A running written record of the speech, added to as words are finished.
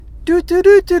Do do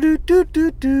do do do do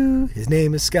do do. His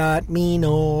name is Scott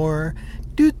Menor.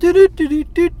 Do do do do do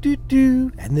do do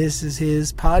do. And this is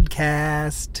his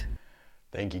podcast.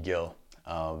 Thank you, Gil.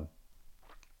 I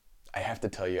have to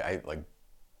tell you,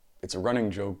 it's a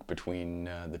running joke between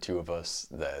the two of us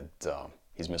that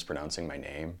he's mispronouncing my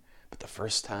name. But the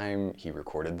first time he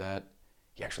recorded that,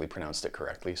 he actually pronounced it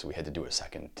correctly, so we had to do a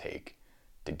second take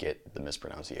to get the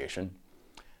mispronunciation.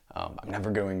 I'm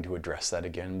never going to address that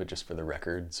again, but just for the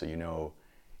record, so you know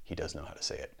he does know how to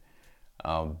say it.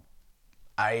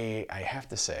 I have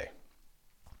to say,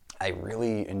 I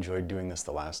really enjoyed doing this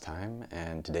the last time,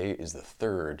 and today is the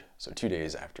third, so 2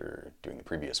 days after doing the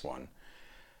previous one.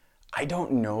 I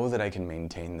don't know that I can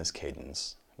maintain this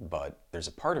cadence, but there's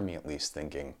a part of me at least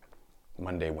thinking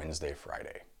Monday, Wednesday,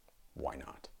 Friday. Why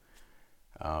not?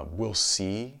 We'll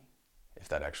see if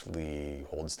that actually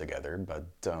holds together, but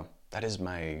that is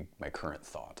my current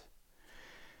thought.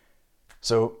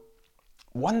 So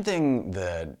one thing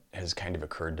that has kind of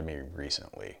occurred to me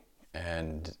recently,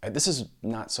 and this is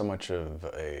not so much of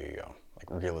a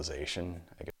realization,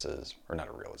 I guess, or not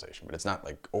a realization, but it's not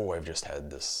like, oh, I've just had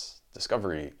this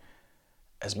discovery,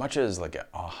 as much as like an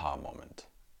aha moment.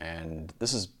 And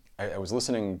this is, I was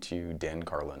listening to Dan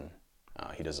Carlin.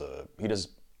 He does a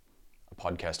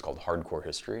podcast called Hardcore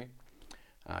History.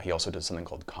 He also does something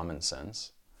called Common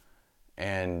Sense.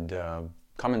 And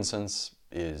Common Sense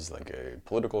is like a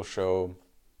political show,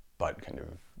 but kind of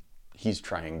he's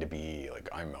trying to be like,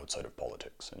 I'm outside of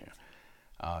politics. And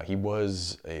yeah, he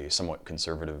was a somewhat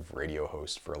conservative radio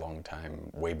host for a long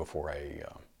time, way before I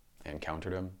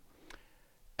encountered him.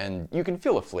 And you can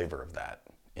feel a flavor of that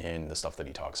in the stuff that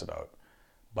he talks about.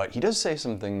 But he does say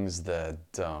some things that,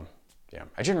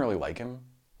 I generally like him.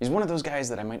 He's one of those guys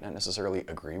that I might not necessarily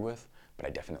agree with, but I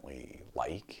definitely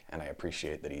like, and I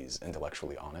appreciate that he's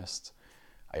intellectually honest.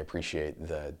 I appreciate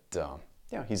that,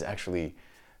 he's actually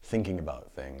thinking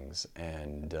about things.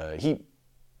 And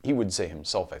he would say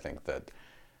himself, I think, that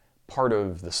part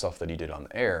of the stuff that he did on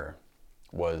the air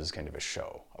was kind of a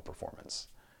show, a performance.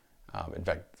 In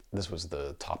fact, this was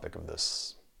the topic of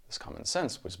this Common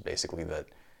Sense, was basically that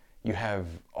you have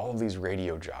all of these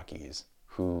radio jockeys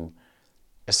who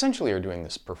essentially are doing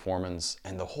this performance,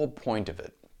 and the whole point of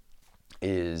it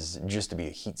is just to be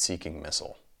a heat-seeking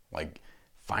missile. Like,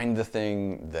 find the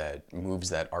thing that moves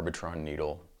that arbitron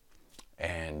needle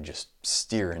and just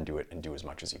steer into it and do as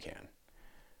much as you can.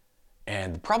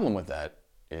 And the problem with that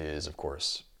is, of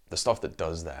course, the stuff that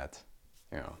does that,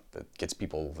 that gets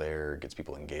people there, gets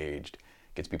people engaged,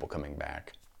 gets people coming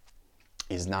back,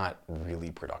 is not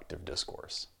really productive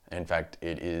discourse. In fact,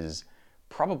 it is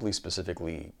probably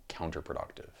specifically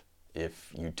counterproductive.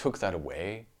 If you took that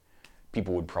away,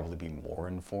 people would probably be more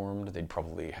informed. They'd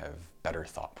probably have better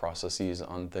thought processes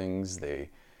on things. They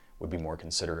would be more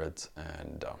considerate,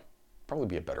 and probably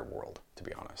be a better world, to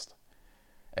be honest.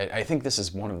 I think this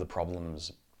is one of the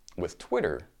problems with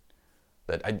Twitter,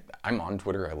 that I'm on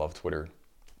Twitter. I love Twitter.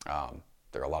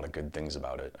 There are a lot of good things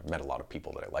about it. I've met a lot of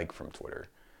people that I like from Twitter.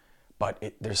 But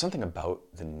there's something about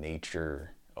the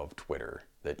nature of Twitter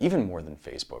that, even more than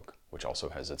Facebook, which also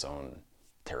has its own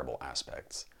terrible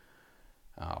aspects,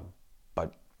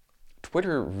 but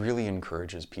Twitter really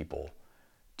encourages people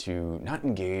to not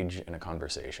engage in a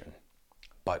conversation,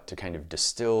 but to kind of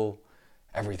distill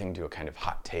everything to a kind of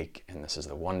hot take, and this is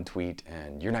the one tweet,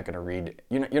 and you're not going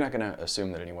to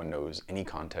assume that anyone knows any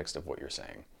context of what you're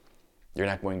saying. You're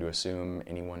not going to assume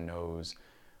anyone knows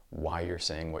why you're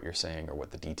saying what you're saying or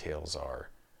what the details are.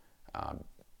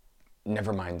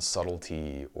 Never mind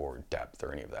subtlety or depth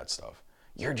or any of that stuff.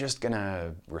 You're just going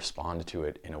to respond to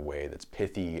it in a way that's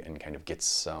pithy and kind of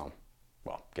gets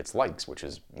likes, which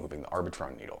is moving the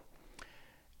arbitron needle.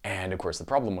 And of course, the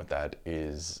problem with that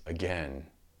is, again,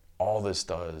 all this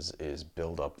does is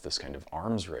build up this kind of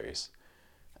arms race.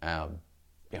 There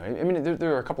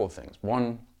are a couple of things.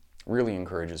 One, really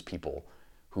encourages people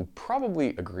who probably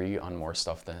agree on more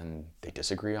stuff than they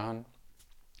disagree on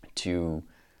to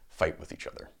fight with each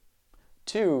other.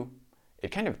 Two,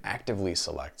 it kind of actively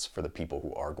selects for the people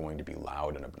who are going to be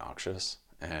loud and obnoxious,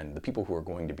 and the people who are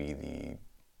going to be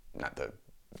not to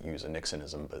use a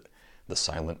Nixonism, but the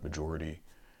silent majority.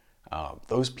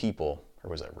 Those people, or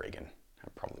was that Reagan?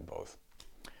 Probably both.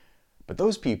 But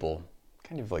those people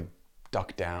kind of like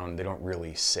duck down. They don't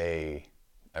really say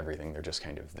everything. They're just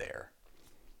kind of there.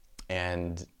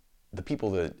 And the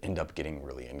people that end up getting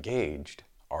really engaged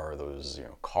are those,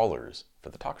 callers for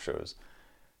the talk shows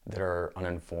that are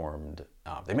uninformed.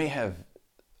 They may have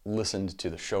listened to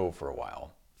the show for a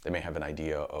while. They may have an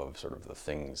idea of sort of the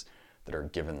things that are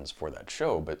givens for that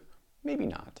show, but maybe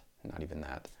not even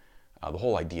that. The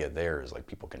whole idea there is like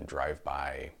people can drive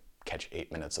by catch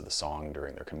 8 minutes of the song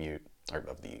during their commute, or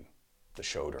of the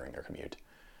show during their commute,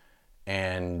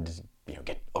 and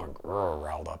get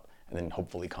riled up, and then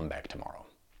hopefully come back tomorrow.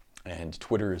 And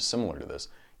Twitter is similar to this.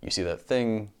 You see that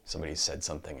thing, somebody said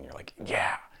something, and you're like,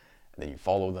 yeah, and then you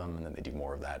follow them, and then they do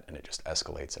more of that, and it just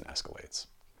escalates and escalates.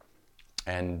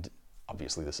 And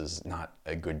obviously this is not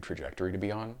a good trajectory to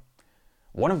be on.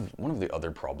 One of the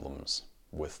other problems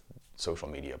with social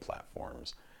media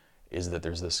platforms is that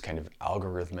there's this kind of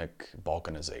algorithmic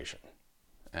balkanization.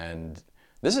 And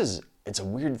it's a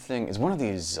weird thing. It's one of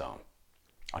these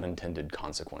unintended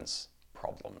consequence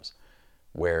problems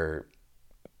where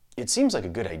it seems like a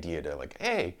good idea to like,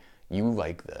 hey, you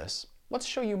like this, let's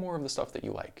show you more of the stuff that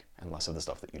you like and less of the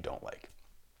stuff that you don't like.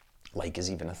 Like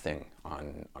is even a thing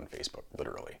on Facebook,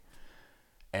 literally.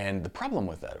 And the problem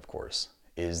with that, of course,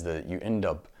 is that you end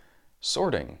up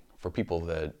sorting for people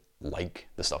that like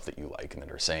the stuff that you like and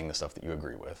that are saying the stuff that you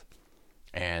agree with.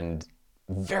 And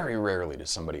very rarely does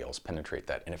somebody else penetrate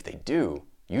that. And if they do,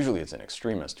 usually it's an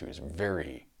extremist who's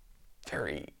very,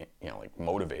 very, like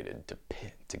motivated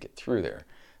to get through there.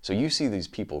 So you see these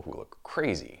people who look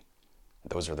crazy.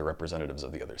 Those are the representatives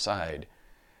of the other side.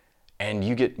 And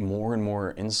you get more and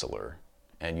more insular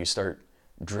and you start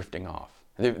drifting off.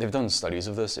 They've done studies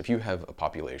of this. If you have a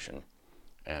population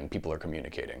and people are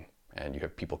communicating and you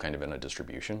have people kind of in a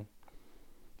distribution,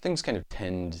 things kind of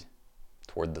tend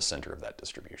toward the center of that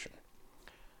distribution.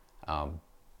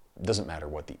 Doesn't matter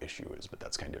what the issue is, but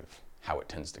that's kind of how it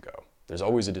tends to go. There's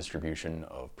always a distribution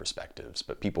of perspectives,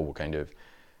 but people will kind of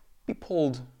be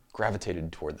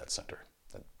gravitated toward that center.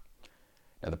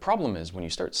 Now the problem is when you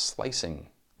start slicing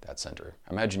that center,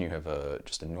 imagine you have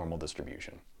just a normal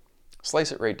distribution.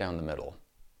 Slice it right down the middle,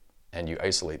 and you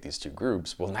isolate these two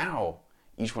groups. Well, now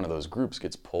each one of those groups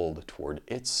gets pulled toward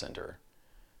its center,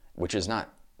 which is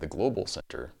not the global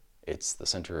center. It's the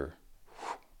center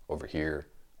over here,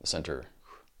 the center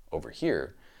over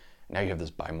here. Now you have this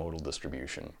bimodal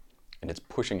distribution, and it's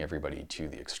pushing everybody to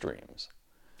the extremes.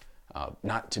 One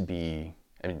thing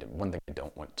I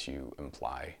don't want to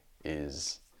imply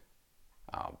is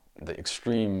the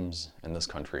extremes in this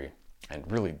country, and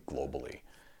really globally,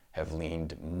 have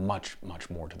leaned much, much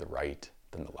more to the right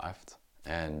than the left.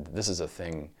 And this is a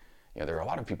thing, there are a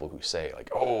lot of people who say like,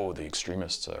 oh, the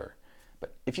extremists are,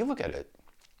 but if you look at it,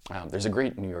 there's a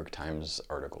great New York Times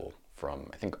article from,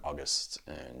 I think, August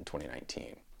in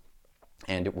 2019.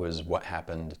 And it was what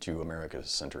happened to America's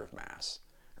center of mass,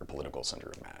 or political center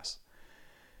of mass.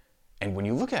 And when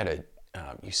you look at it,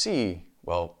 you see,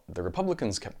 well, the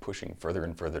Republicans kept pushing further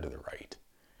and further to the right.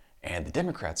 And the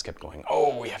Democrats kept going,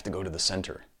 oh, we have to go to the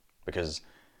center. Because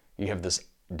you have this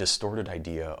distorted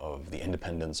idea of the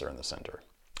independents are in the center.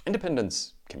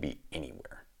 Independents can be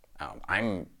anywhere.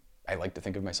 I like to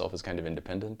think of myself as kind of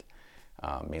independent,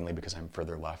 mainly because I'm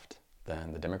further left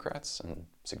than the Democrats, and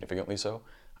significantly so.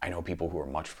 I know people who are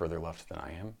much further left than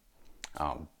I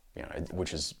am,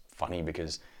 which is funny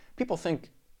because people think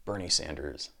Bernie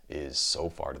Sanders is so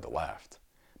far to the left,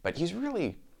 but he's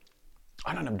really,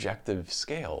 on an objective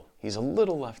scale, he's a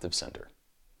little left of center,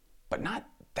 but not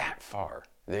that far.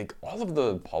 All of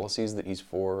the policies that he's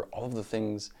for, all of the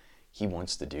things he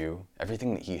wants to do,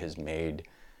 everything that he has made,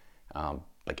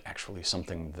 actually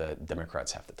something that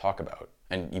Democrats have to talk about,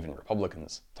 and even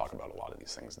Republicans talk about a lot of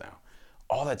these things now.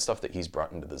 All that stuff that he's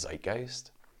brought into the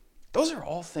zeitgeist, those are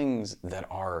all things that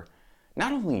are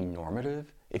not only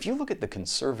normative. If you look at the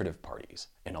conservative parties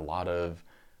in a lot of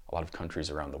countries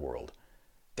around the world,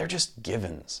 they're just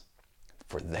givens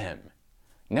for them.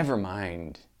 Never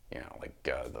mind,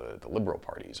 the liberal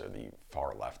parties or the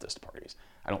far leftist parties.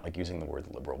 I don't like using the word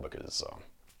liberal because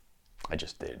I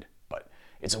just did, but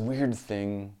it's a weird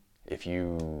thing if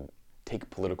you take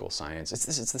political science. It's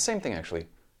the same thing, actually.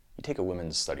 You take a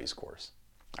women's studies course.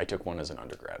 I took one as an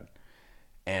undergrad,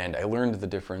 and I learned the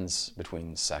difference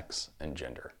between sex and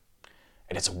gender.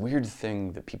 And it's a weird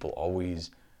thing that people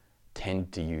always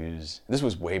tend to use. This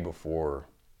was way before,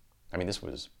 this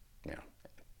was,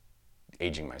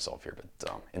 aging myself here,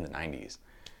 but in the 90s.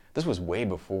 This was way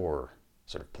before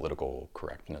sort of political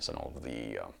correctness and all of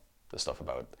the stuff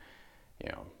about,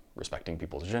 respecting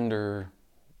people's gender,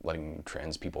 letting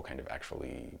trans people kind of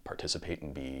actually participate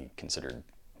and be considered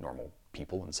normal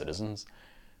people and citizens.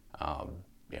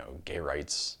 Gay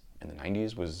rights in the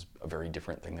 90s was a very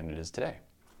different thing than it is today.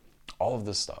 All of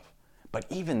this stuff. But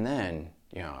even then,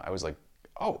 I was like,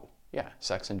 oh, yeah,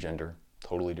 sex and gender,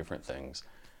 totally different things.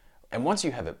 And once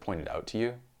you have it pointed out to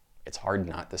you, it's hard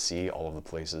not to see all of the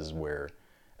places where,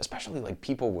 especially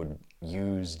people would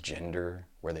use gender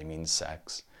where they mean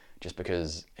sex, just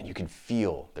because, and you could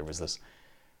feel there was this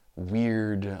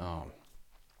weird,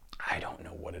 I don't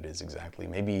know what it is exactly.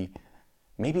 Maybe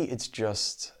it's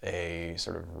just a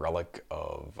sort of relic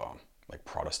of like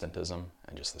Protestantism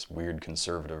and just this weird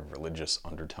conservative religious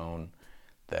undertone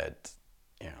that,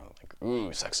 like,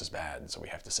 ooh, sex is bad, so we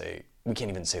can't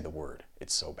even say the word.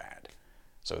 It's so bad.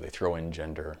 So they throw in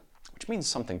gender, which means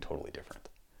something totally different.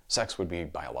 Sex would be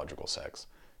biological sex.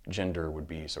 Gender would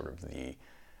be sort of the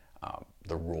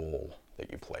role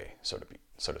that you play, so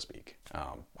to speak.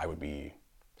 I would be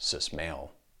cis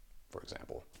male, for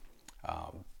example,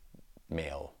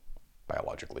 male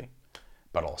biologically,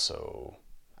 but also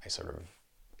I sort of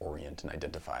orient and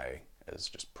identify as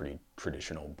just pretty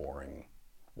traditional, boring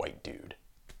white dude.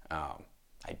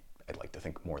 I'd like to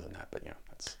think more than that, but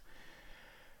that's.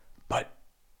 But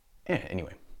yeah,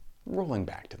 anyway, rolling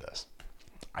back to this,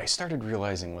 I started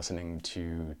realizing listening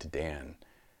to Dan,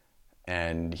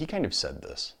 and he kind of said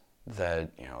this,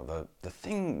 that the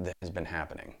thing that has been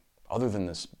happening, other than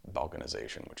this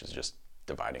balkanization, which is just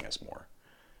dividing us more,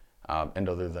 and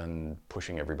other than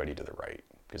pushing everybody to the right,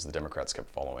 because the Democrats kept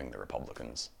following the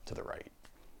Republicans to the right,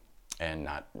 and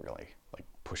not really like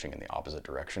pushing in the opposite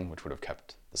direction, which would have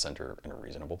kept the center in a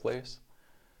reasonable place.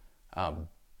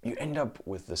 You end up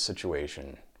with this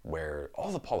situation where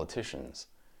all the politicians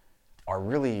are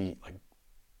really like,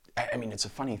 I mean, it's a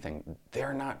funny thing.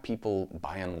 They're not people,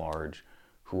 by and large,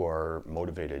 who are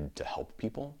motivated to help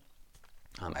people.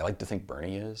 I like to think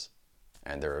Bernie is,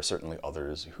 and there are certainly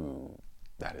others who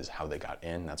that is how they got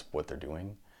in, that's what they're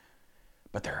doing.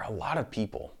 But there are a lot of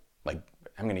people, like,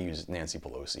 I'm going to use Nancy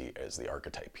Pelosi as the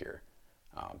archetype here,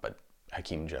 but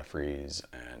Hakeem Jeffries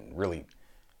and really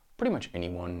pretty much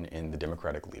anyone in the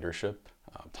Democratic leadership,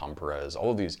 Tom Perez,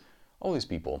 all of these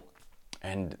people,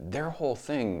 and their whole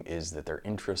thing is that they're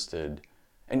interested,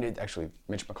 and actually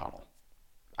Mitch McConnell,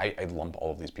 I lump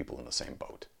all of these people in the same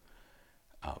boat.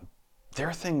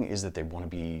 Their thing is that they want to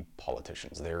be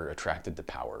politicians. They're attracted to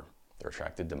power. They're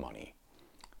attracted to money.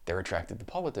 They're attracted to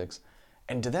politics.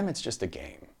 And to them, it's just a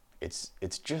game.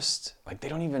 It's just like they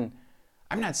don't even,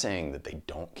 I'm not saying that they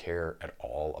don't care at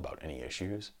all about any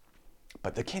issues,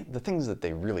 but the things that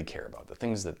they really care about, the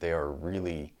things that they are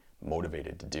really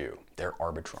motivated to do, their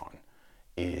arbitron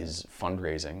is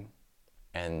fundraising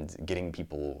and getting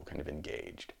people kind of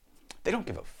engaged. They don't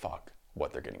give a fuck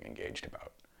what they're getting engaged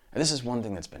about. And this is one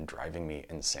thing that's been driving me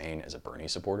insane as a Bernie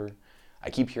supporter. I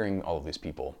keep hearing all of these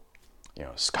people,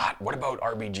 Scott, what about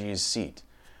RBG's seat?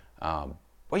 Well,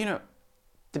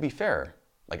 to be fair,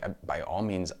 like, by all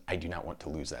means, I do not want to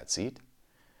lose that seat.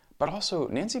 But also,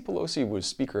 Nancy Pelosi was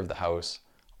Speaker of the House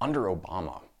under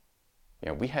Obama.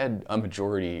 We had a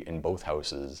majority in both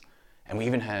houses, and we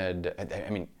even had,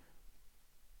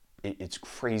 it's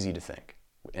crazy to think.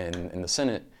 In the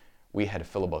Senate, we had a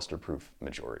filibuster-proof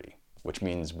majority, which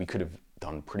means we could have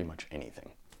done pretty much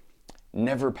anything.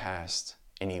 Never passed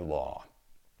any law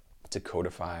to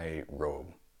codify Roe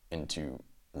into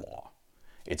law.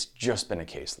 It's just been a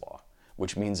case law,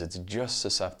 which means it's just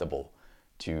susceptible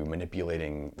to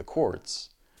manipulating the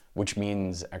courts, which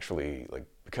means actually, like,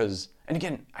 because, and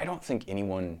again, I don't think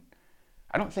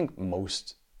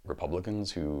most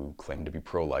Republicans who claim to be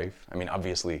pro-life, I mean,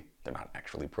 obviously, they're not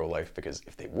actually pro-life, because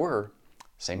if they were,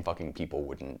 same fucking people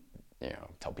wouldn't,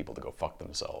 tell people to go fuck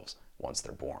themselves once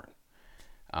they're born.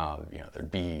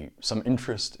 There'd be some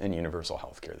interest in universal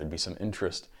health care. There'd be some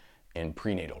interest in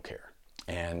prenatal care.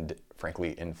 And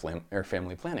frankly, in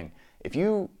family planning.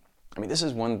 This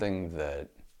is one thing that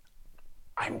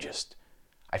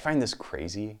I find this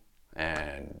crazy,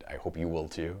 and I hope you will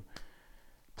too.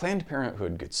 Planned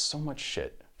Parenthood gets so much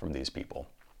shit from these people.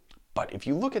 But if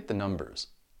you look at the numbers,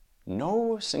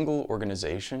 no single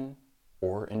organization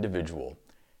or individual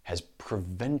has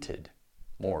prevented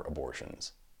more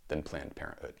abortions than Planned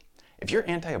Parenthood. If you're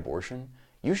anti-abortion,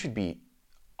 you should be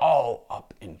all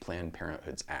up in Planned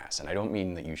Parenthood's ass. And I don't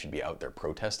mean that you should be out there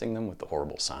protesting them with the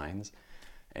horrible signs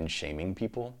and shaming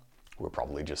people who are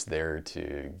probably just there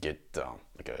to get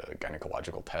like a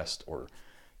gynecological test, or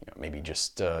maybe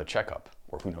just a checkup,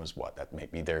 or who knows what. That may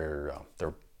be their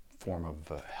form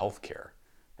of health care.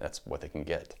 That's what they can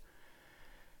get.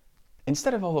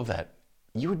 Instead of all of that,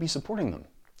 you would be supporting them.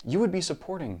 You would be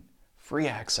supporting free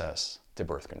access to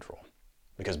birth control,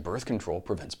 because birth control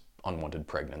prevents unwanted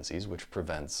pregnancies, which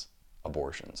prevents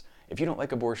abortions. If you don't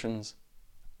like abortions,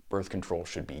 birth control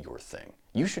should be your thing.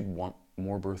 You should want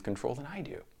more birth control than I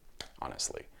do,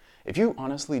 honestly. If you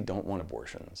honestly don't want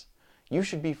abortions, you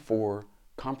should be for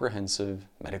comprehensive,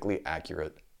 medically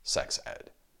accurate sex ed.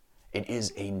 It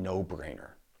is a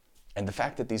no-brainer. And the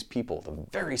fact that these people, the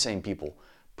very same people,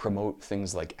 promote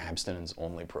things like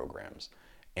abstinence-only programs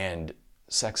and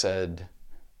sex ed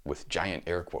with giant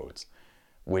air quotes,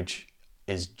 which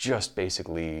is just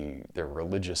basically their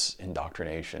religious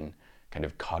indoctrination kind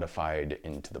of codified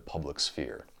into the public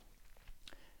sphere.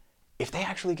 If they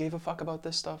actually gave a fuck about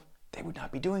this stuff, they would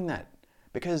not be doing that,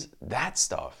 because that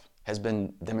stuff has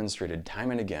been demonstrated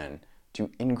time and again to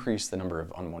increase the number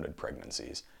of unwanted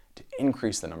pregnancies, to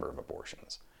increase the number of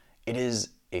abortions. It is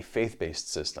a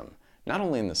faith-based system, not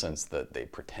only in the sense that they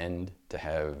pretend to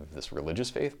have this religious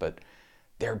faith, but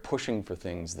they're pushing for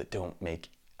things that don't make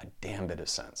a damn bit of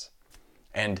sense.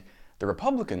 And the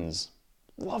Republicans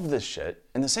love this shit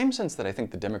in the same sense that I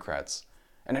think the Democrats,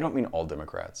 and I don't mean all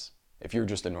Democrats, if you're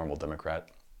just a normal Democrat,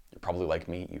 you're probably like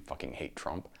me, you fucking hate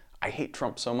Trump. I hate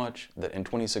Trump so much that in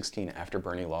 2016, after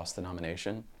Bernie lost the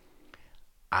nomination,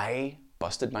 I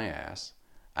busted my ass.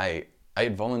 I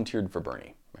had volunteered for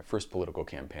Bernie, my first political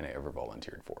campaign I ever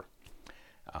volunteered for.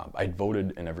 I'd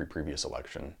voted in every previous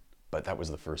election, but that was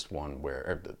the first one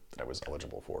that I was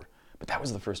eligible for. But that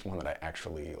was the first one that I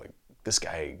actually, this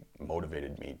guy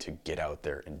motivated me to get out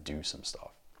there and do some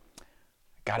stuff.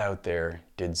 Got out there,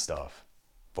 did stuff,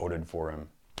 voted for him,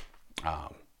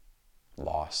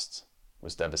 lost,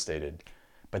 was devastated.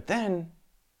 But then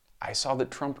I saw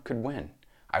that Trump could win.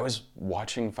 I was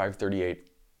watching 538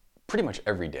 pretty much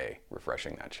every day,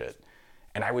 refreshing that shit.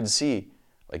 And I would see,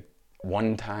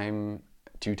 one time,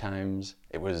 two times,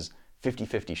 it was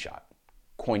 50-50 shot,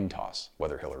 coin toss,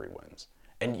 whether Hillary wins.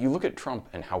 And you look at Trump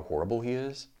and how horrible he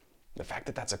is, the fact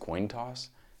that that's a coin toss,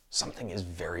 something is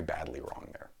very badly wrong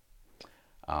there.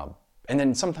 And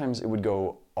then sometimes it would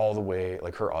go all the way,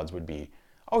 her odds would be,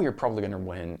 oh, you're probably gonna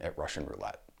win at Russian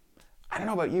roulette. I don't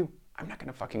know about you, I'm not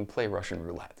gonna fucking play Russian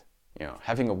roulette.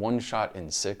 Having a 1 shot in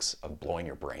 6 of blowing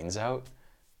your brains out,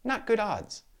 not good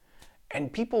odds.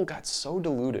 And people got so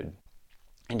deluded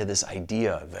into this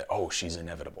idea that, oh, she's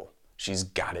inevitable. She's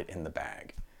got it in the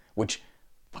bag, which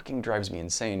fucking drives me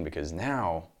insane, because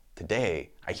now,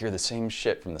 today, I hear the same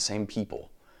shit from the same people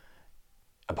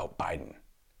about Biden,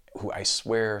 who I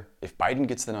swear, if Biden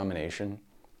gets the nomination,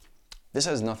 this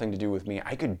has nothing to do with me.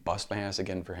 I could bust my ass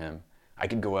again for him. I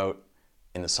could go out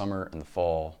in the summer and the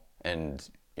fall and,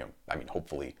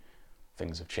 hopefully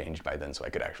things have changed by then so I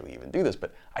could actually even do this,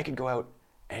 but I could go out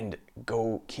and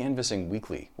go canvassing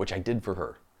weekly, which I did for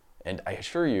her. And I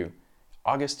assure you,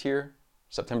 August here,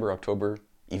 September, October,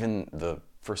 even the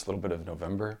first little bit of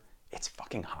November, it's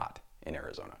fucking hot in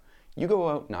Arizona. You go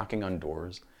out knocking on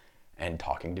doors and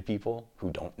talking to people who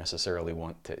don't necessarily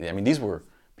want to, these were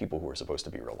people who were supposed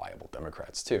to be reliable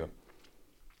Democrats too.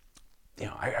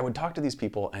 I would talk to these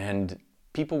people, and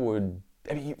people would,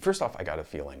 first off, I got a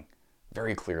feeling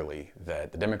very clearly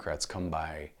that the Democrats come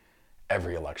by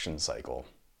every election cycle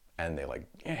and they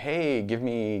hey, give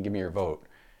me your vote.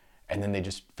 And then they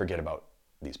just forget about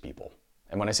these people.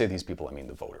 And when I say these people, I mean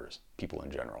the voters, people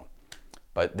in general.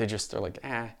 But they're like,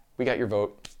 we got your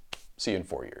vote, see you in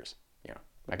 4 years. I'm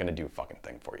not gonna do a fucking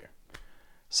thing for you.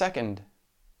 Second,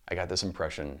 I got this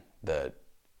impression that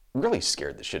really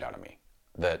scared the shit out of me,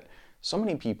 that so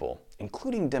many people,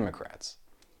 including Democrats,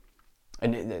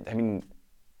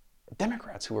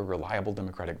 Democrats who are reliable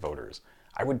Democratic voters,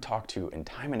 I would talk to, and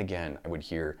time and again I would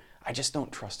hear, I just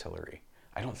don't trust Hillary.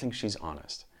 I don't think she's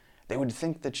honest. They would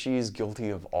think that she's guilty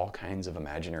of all kinds of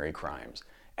imaginary crimes.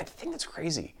 And the thing that's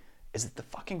crazy is that the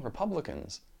fucking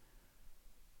Republicans,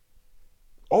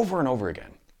 over and over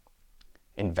again,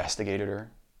 investigated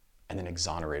her and then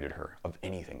exonerated her of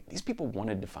anything. These people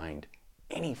wanted to find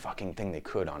any fucking thing they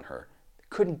could on her. They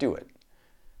couldn't do it.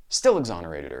 Still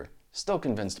exonerated her, still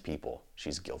convinced people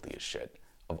she's guilty as shit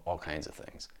of all kinds of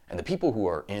things. And the people who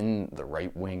are in the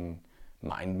right-wing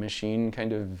mind machine,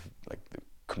 kind of the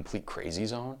complete crazy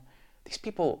zone, these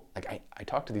people, I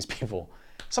talk to these people,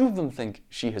 some of them think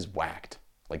she has whacked,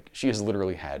 she has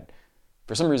literally had,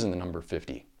 for some reason, the number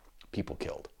 50 people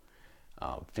killed.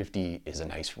 50 is a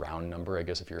nice round number, I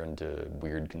guess, if you're into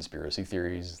weird conspiracy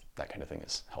theories, that kind of thing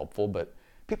is helpful, but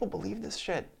people believe this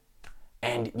shit.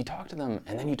 And you talk to them,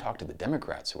 and then you talk to the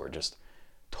Democrats who are just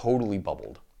totally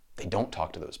bubbled. They don't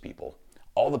talk to those people.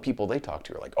 All the people they talk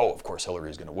to are like, oh, of course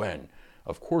Hillary's gonna win.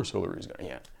 Of course Hillary's gonna,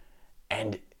 yeah.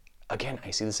 And again, I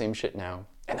see the same shit now.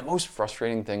 And the most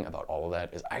frustrating thing about all of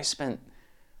that is I spent,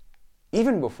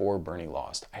 even before Bernie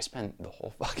lost, I spent the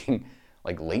whole fucking,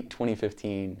 late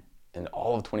 2015 and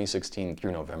all of 2016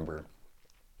 through November,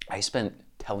 I spent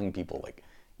telling people,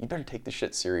 you better take this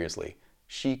shit seriously.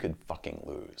 She could fucking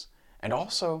lose. And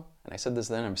also, and I said this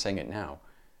then, I'm saying it now,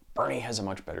 Bernie has a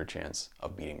much better chance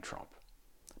of beating Trump.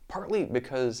 Partly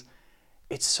because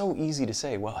it's so easy to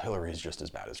say, well, Hillary's just as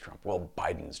bad as Trump. Well,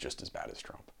 Biden's just as bad as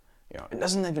Trump. It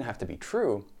doesn't even have to be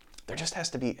true. There just has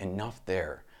to be enough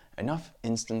there enough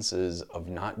instances of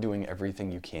not doing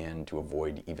everything you can to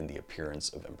avoid even the appearance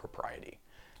of impropriety,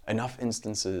 enough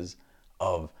instances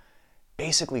of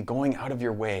basically going out of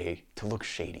your way to look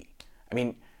shady. I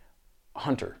mean,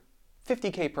 Hunter,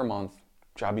 $50K per month,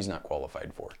 job he's not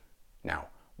qualified for. Now,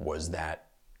 was that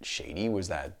shady? Was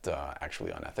that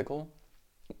actually unethical?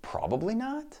 Probably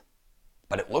not.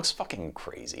 But it looks fucking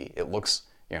crazy. It looks,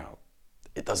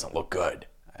 it doesn't look good.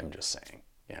 I'm just saying,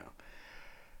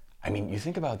 I mean, you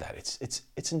think about that.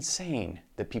 It's insane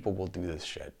that people will do this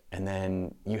shit, and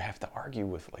then you have to argue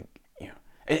with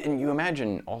and you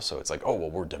imagine also it's like, oh well,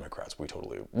 we're Democrats.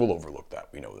 We'll overlook that.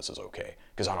 We know this is okay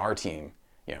because on our team,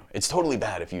 it's totally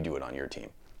bad if you do it on your team.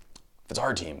 If it's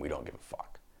our team, we don't give a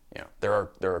fuck.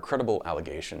 There are credible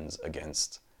allegations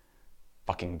against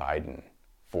fucking Biden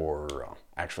for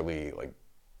actually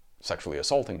sexually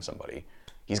assaulting somebody.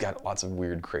 He's got lots of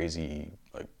weird, crazy,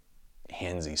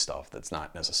 handsy stuff that's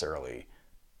not necessarily,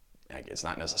 it's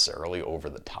not necessarily over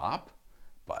the top,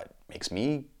 but makes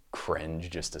me cringe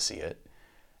just to see it.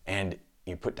 And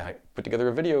you put together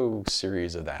a video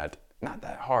series of that, not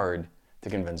that hard to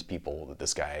convince people that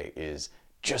this guy is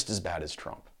just as bad as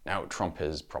Trump. Now, Trump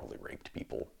has probably raped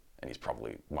people, and he's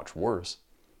probably much worse,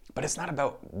 but it's not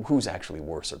about who's actually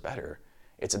worse or better.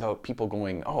 It's about people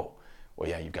going, oh, well,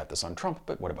 yeah, you've got this on Trump,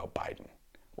 but what about Biden?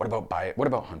 What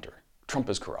about Hunter? Trump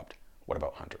is corrupt. What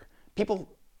about Hunter?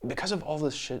 People, because of all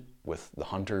this shit with the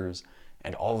Hunters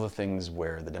and all the things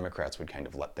where the Democrats would kind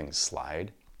of let things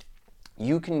slide,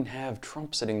 you can have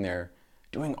Trump sitting there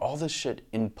doing all this shit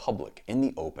in public, in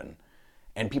the open,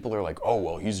 and people are like, oh,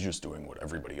 well, he's just doing what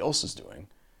everybody else is doing.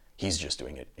 He's just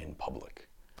doing it in public.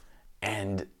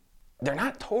 And they're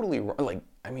not totally,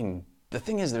 the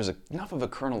thing is, there's enough of a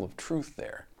kernel of truth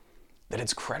there that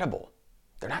it's credible.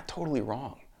 They're not totally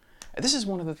wrong. This is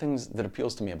one of the things that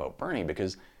appeals to me about Bernie,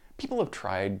 because people have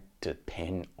tried to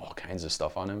pin all kinds of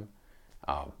stuff on him.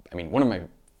 One of my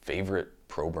favorite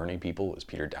pro-Bernie people is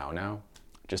Peter Dow now,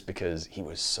 just because he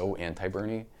was so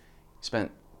anti-Bernie. He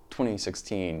spent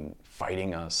 2016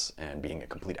 fighting us and being a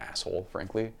complete asshole,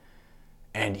 frankly.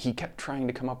 And he kept trying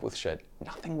to come up with shit.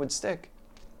 Nothing would stick.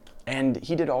 And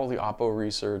he did all the Oppo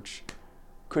research,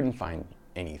 couldn't find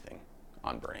anything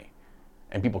on Bernie.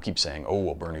 And people keep saying, oh,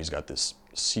 well, Bernie's got this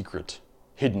secret,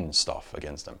 hidden stuff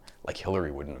against him. Like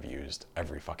Hillary wouldn't have used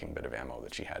every fucking bit of ammo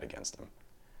that she had against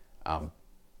him.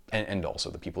 And also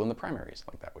the people in the primaries,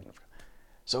 that wouldn't have.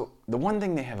 So the one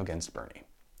thing they have against Bernie,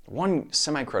 one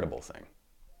semi-credible thing,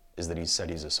 is that he said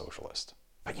he's a socialist.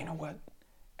 But you know what?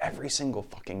 Every single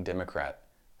fucking Democrat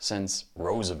since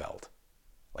Roosevelt,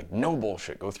 no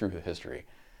bullshit, go through the history,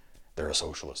 they're a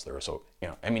socialist,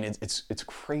 it's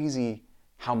crazy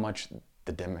how much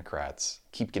the Democrats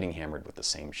keep getting hammered with the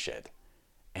same shit.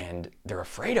 And they're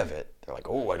afraid of it. They're like,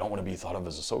 oh, I don't want to be thought of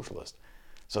as a socialist.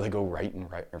 So they go right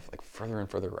and right, or further and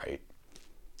further right.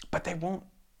 But they won't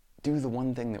do the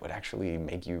one thing that would actually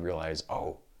make you realize,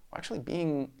 oh, actually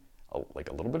being a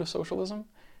little bit of socialism,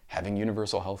 having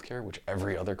universal health care, which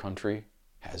every other country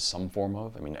has some form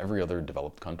of. Every other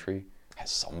developed country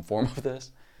has some form of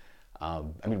this.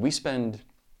 We spend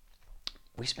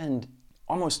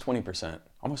almost 20%,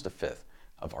 almost a fifth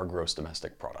of our gross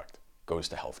domestic product goes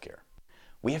to healthcare.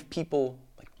 We have people,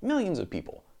 millions of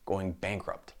people, going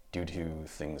bankrupt due to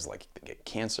things like they get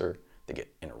cancer, they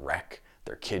get in a wreck,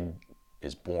 their kid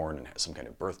is born and has some kind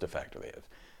of birth defect, or they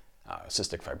have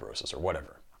cystic fibrosis or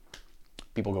whatever.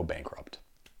 People go bankrupt.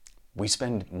 We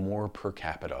spend more per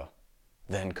capita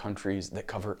than countries that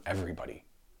cover everybody.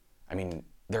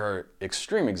 There are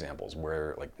extreme examples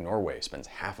where Norway spends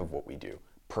half of what we do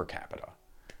per capita,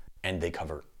 and they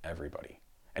cover everybody.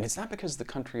 And it's not because the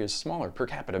country is smaller. Per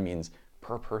capita means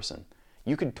per person.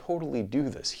 You could totally do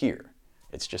this here.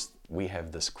 It's just we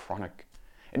have this chronic,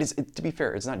 and to be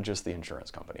fair, it's not just the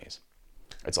insurance companies.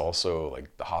 It's also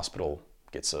the hospital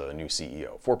gets a new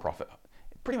CEO, for-profit,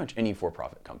 pretty much any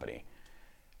for-profit company.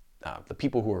 The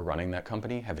people who are running that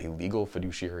company have a legal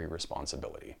fiduciary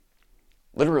responsibility.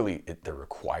 Literally, they're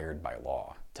required by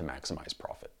law to maximize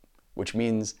profit, which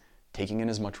means taking in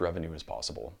as much revenue as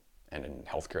possible. And in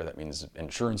healthcare, that means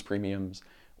insurance premiums,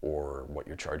 or what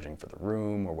you're charging for the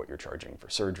room, or what you're charging for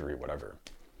surgery, whatever.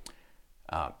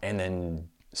 And then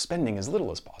spending as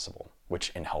little as possible,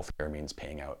 which in healthcare means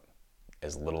paying out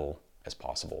as little as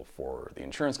possible for the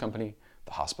insurance company.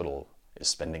 The hospital is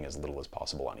spending as little as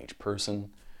possible on each person.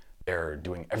 They're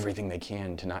doing everything they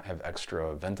can to not have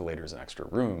extra ventilators and extra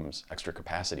rooms, extra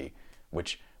capacity,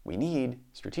 which we need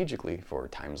strategically for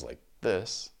times like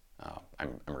this.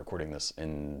 I'm recording this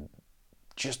in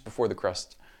just before the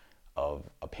crest of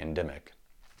a pandemic.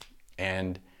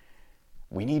 And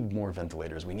we need more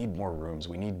ventilators, we need more rooms,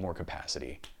 we need more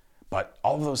capacity. But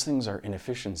all of those things are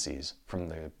inefficiencies from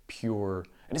the pure,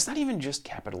 and it's not even just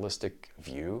capitalistic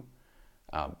view.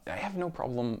 I have no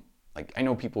problem, like, I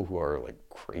know people who are like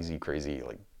crazy,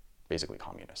 like basically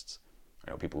communists.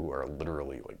 I know people who are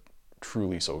literally like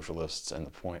truly socialists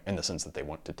in the sense that they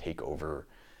want to take over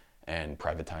and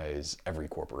privatize every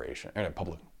corporation,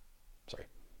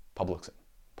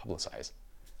 publicize.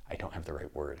 I don't have the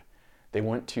right word. They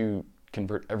want to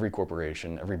convert every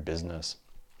corporation, every business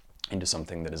into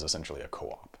something that is essentially a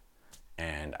co-op.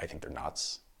 And I think they're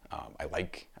nuts. I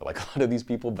like a lot of these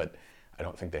people, but I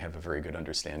don't think they have a very good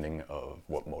understanding of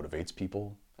what motivates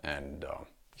people and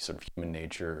sort of human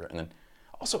nature. And then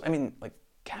also, I mean, like,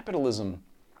 capitalism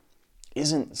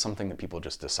isn't something that people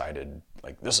just decided,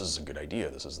 like, this is a good idea,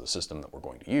 this is the system that we're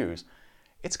going to use.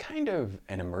 It's kind of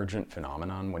an emergent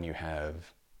phenomenon when you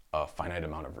have a finite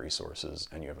amount of resources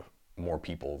and you have more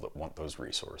people that want those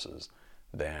resources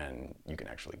than you can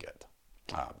actually get.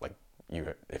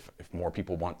 If more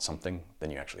people want something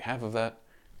than you actually have of that,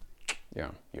 you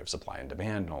have supply and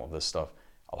demand and all of this stuff.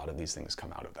 A lot of these things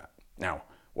come out of that. Now,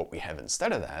 what we have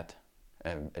instead of that,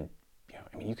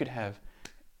 you can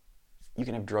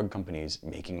have drug companies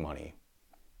making money,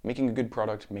 making a good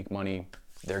product, make money,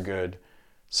 they're good,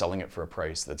 selling it for a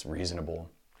price that's reasonable.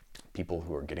 People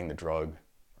who are getting the drug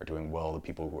are doing well, the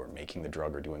people who are making the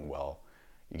drug are doing well.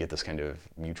 You get this kind of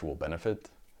mutual benefit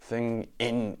thing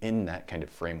in that kind of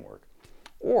framework.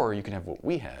 Or you can have what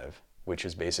we have, which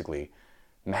is basically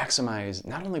maximize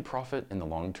not only profit in the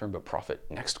long term, but profit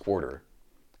next quarter.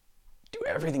 Do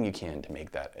everything you can to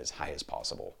make that as high as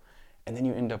possible. And then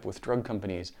you end up with drug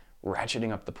companies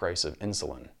ratcheting up the price of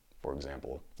insulin, for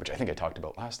example, which I think I talked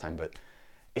about last time, but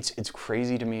it's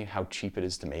crazy to me how cheap it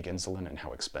is to make insulin and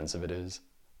how expensive it is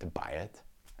to buy it,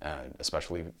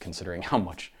 especially considering how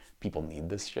much people need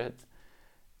this shit.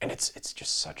 And it's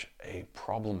just such a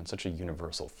problem and such a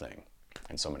universal thing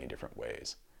in so many different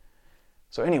ways.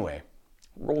 So anyway,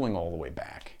 rolling all the way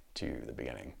back to the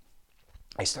beginning,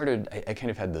 I kind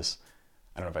of had this,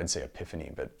 I don't know if I'd say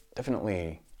epiphany, but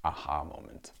definitely aha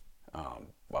moment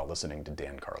while listening to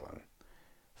Dan Carlin,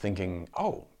 thinking,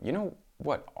 oh, you know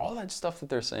what, all that stuff that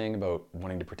they're saying about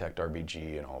wanting to protect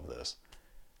RBG and all of this,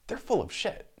 they're full of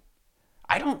shit.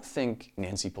 I don't think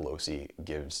Nancy Pelosi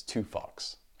gives two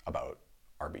fucks about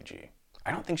RBG.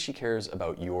 I don't think she cares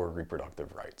about your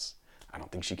reproductive rights. I don't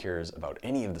think she cares about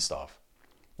any of the stuff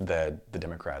that the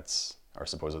Democrats are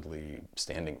supposedly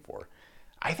standing for.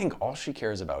 I think all she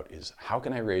cares about is, how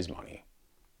can I raise money?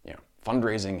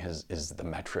 Fundraising is the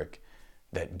metric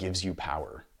that gives you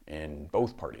power in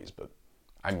both parties, but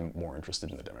I'm more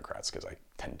interested in the Democrats because I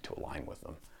tend to align with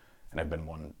them. And I've been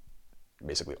one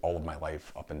basically all of my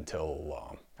life up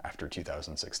until after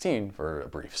 2016 for a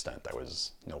brief stint. I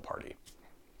was no party.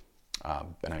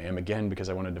 And I am again because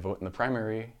I wanted to vote in the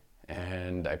primary,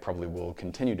 and I probably will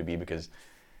continue to be because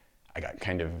I got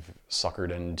kind of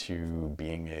suckered into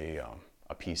being a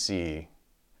PC,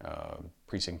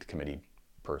 precinct committee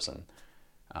person.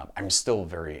 I'm still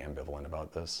very ambivalent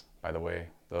about this, by the way.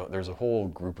 There's a whole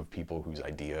group of people whose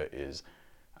idea is,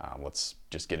 let's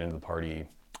just get into the party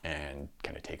and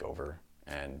kind of take over.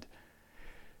 And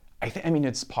I mean,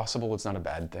 it's possible, it's not a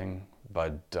bad thing,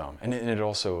 but, and it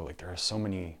also, like, there are so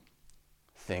many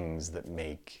things that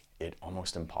make it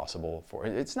almost impossible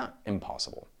it's not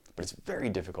impossible, but it's very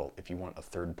difficult if you want a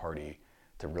third party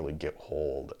to really get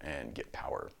hold and get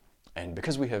power. And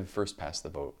because we have first past the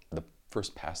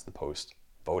post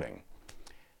voting,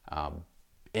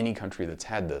 any country that's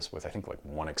had this, with I think like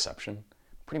one exception,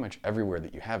 pretty much everywhere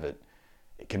that you have it,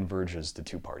 it converges to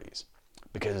two parties.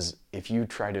 Because if you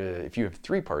have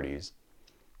three parties,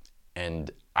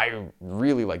 and I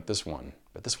really like this one,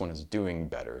 but this one is doing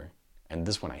better, and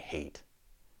this one I hate,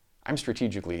 I'm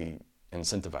strategically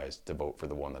incentivized to vote for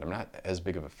the one that I'm not as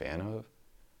big of a fan of,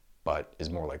 but is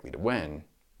more likely to win.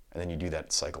 And then you do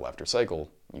that cycle after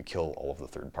cycle, you kill all of the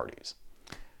third parties.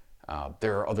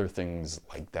 There are other things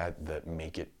like that that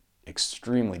make it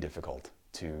extremely difficult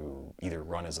to either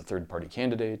run as a third party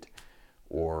candidate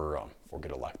or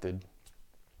get elected,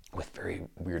 with very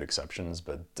weird exceptions.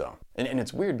 But and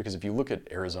it's weird because if you look at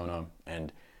Arizona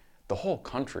and the whole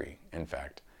country, in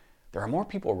fact, there are more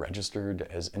people registered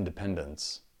as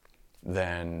independents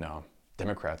than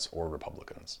Democrats or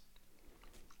Republicans.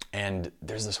 And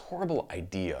there's this horrible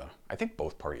idea, I think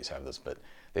both parties have this, but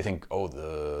they think, oh,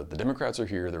 the Democrats are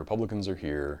here, the Republicans are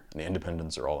here, and the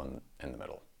independents are all in the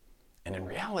middle. And in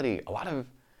reality, if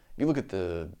you look at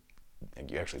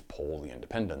you actually poll the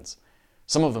independents,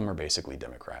 some of them are basically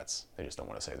Democrats. They just don't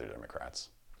want to say they're Democrats.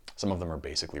 Some of them are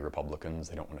basically Republicans.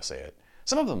 They don't want to say it.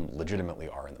 Some of them legitimately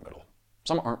are in the middle.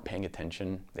 Some aren't paying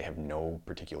attention. They have no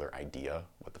particular idea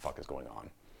what the fuck is going on.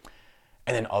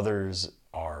 And then others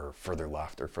are further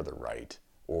left or further right,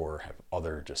 or have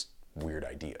other just weird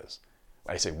ideas.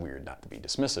 I say weird not to be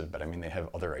dismissive, but I mean they have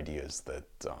other ideas that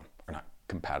are not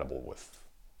compatible with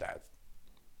that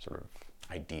sort of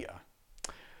idea.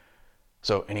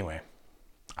 So anyway,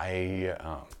 I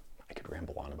could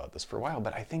ramble on about this for a while,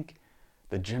 but I think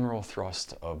the general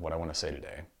thrust of what I want to say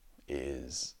today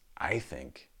is I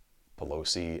think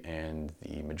Pelosi and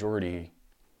the majority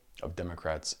of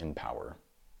Democrats in power,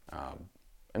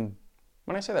 and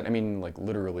when I say that, I mean like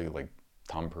literally like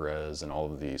Tom Perez and all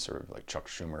of these sort of like Chuck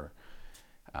Schumer,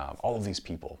 all of these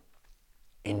people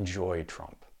enjoy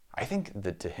Trump. I think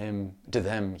that to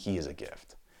them, he is a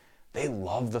gift. They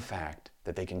love the fact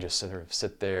that they can just sort of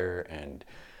sit there and,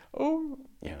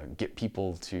 get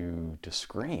people to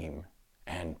scream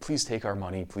and please take our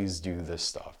money, please do this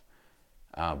stuff.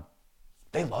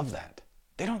 They love that.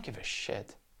 They don't give a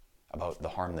shit about the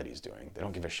harm that he's doing. They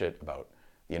don't give a shit about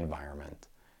the environment.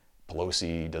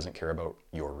 Pelosi doesn't care about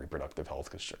your reproductive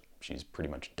health because she's pretty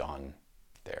much done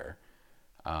there.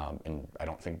 And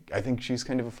I think she's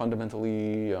kind of a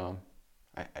fundamentally,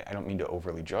 I don't mean to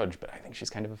overly judge, but I think she's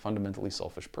kind of a fundamentally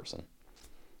selfish person.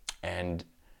 And,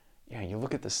 you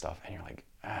look at this stuff and you're like,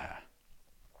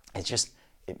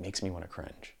 it makes me want to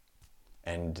cringe.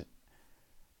 And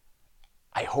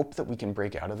I hope that we can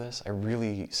break out of this. I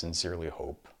really sincerely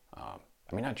hope.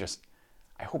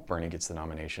 I hope Bernie gets the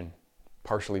nomination,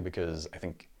 partially because I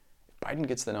think if Biden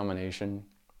gets the nomination,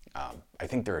 I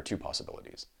think there are two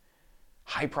possibilities.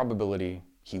 High probability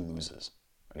he loses.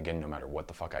 And again, no matter what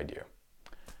the fuck I do.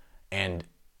 And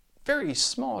very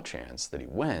small chance that he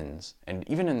wins. And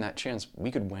even in that chance,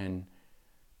 we could win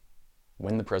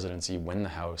the presidency, win the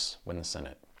House, win the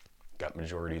Senate. Got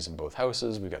majorities in both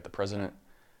houses. We got the president.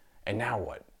 And now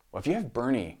what? Well, if you have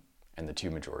Bernie and the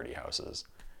two majority houses,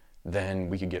 then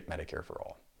we could get Medicare for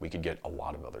all. We could get a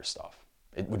lot of other stuff.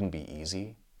 It wouldn't be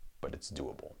easy, but it's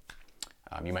doable.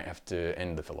 You might have to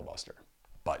end the filibuster,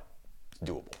 but it's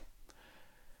doable.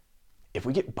 If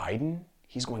we get Biden,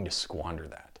 he's going to squander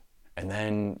that. And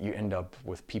then you end up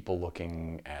with people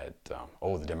looking at,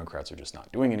 the Democrats are just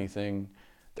not doing anything.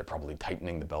 They're probably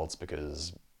tightening the belts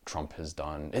because Trump has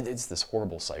done. It's this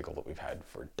horrible cycle that we've had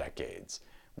for decades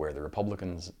where the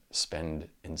Republicans spend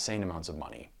insane amounts of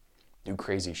money, do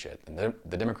crazy shit, and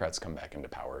the Democrats come back into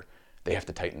power. They have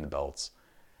to tighten the belts.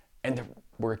 And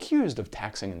we're accused of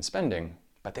taxing and spending,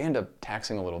 but they end up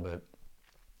taxing a little bit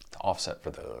to offset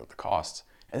for the costs,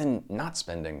 and then not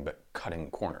spending, but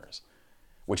cutting corners,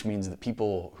 which means that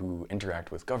people who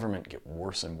interact with government get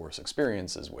worse and worse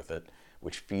experiences with it,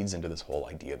 which feeds into this whole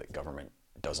idea that government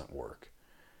doesn't work,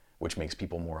 which makes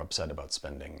people more upset about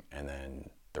spending. And then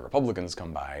the Republicans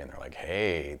come by and they're like,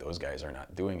 hey, those guys are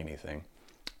not doing anything.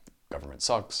 Government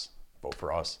sucks, vote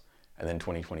for us. And then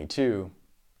 2022,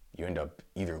 you end up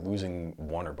either losing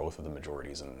one or both of the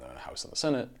majorities in the House and the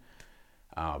Senate,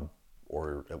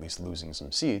 or at least losing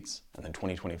some seats. And then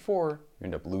 2024, you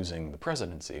end up losing the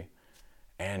presidency.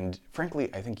 And frankly,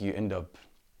 I think you end up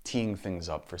teeing things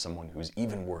up for someone who's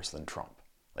even worse than Trump.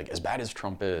 Like, as bad as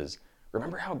Trump is,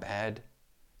 remember how bad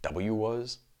W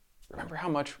was? Remember how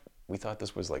much we thought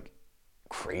this was like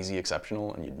crazy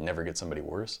exceptional and you'd never get somebody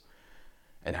worse?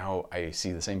 And how I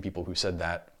see the same people who said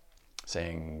that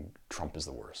saying Trump is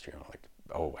the worst, like,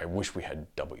 oh, I wish we had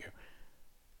W.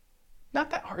 Not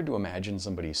that hard to imagine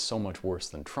somebody so much worse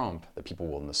than Trump that people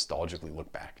will nostalgically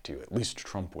look back to. At least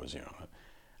Trump was,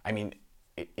 I mean,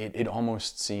 it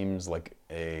almost seems like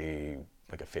a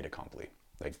fait accompli.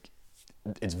 Like,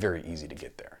 it's very easy to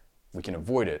get there. We can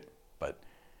avoid it, but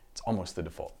it's almost the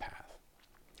default path.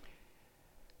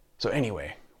 So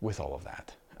anyway, with all of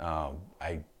that,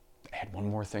 I had one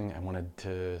more thing I wanted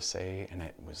to say, and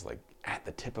it was like at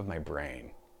the tip of my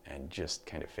brain and just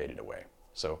kind of faded away.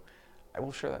 So I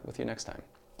will share that with you next time.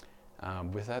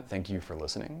 With that, thank you for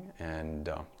listening, and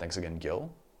thanks again, Gil,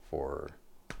 for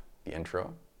the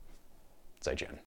intro. 再见。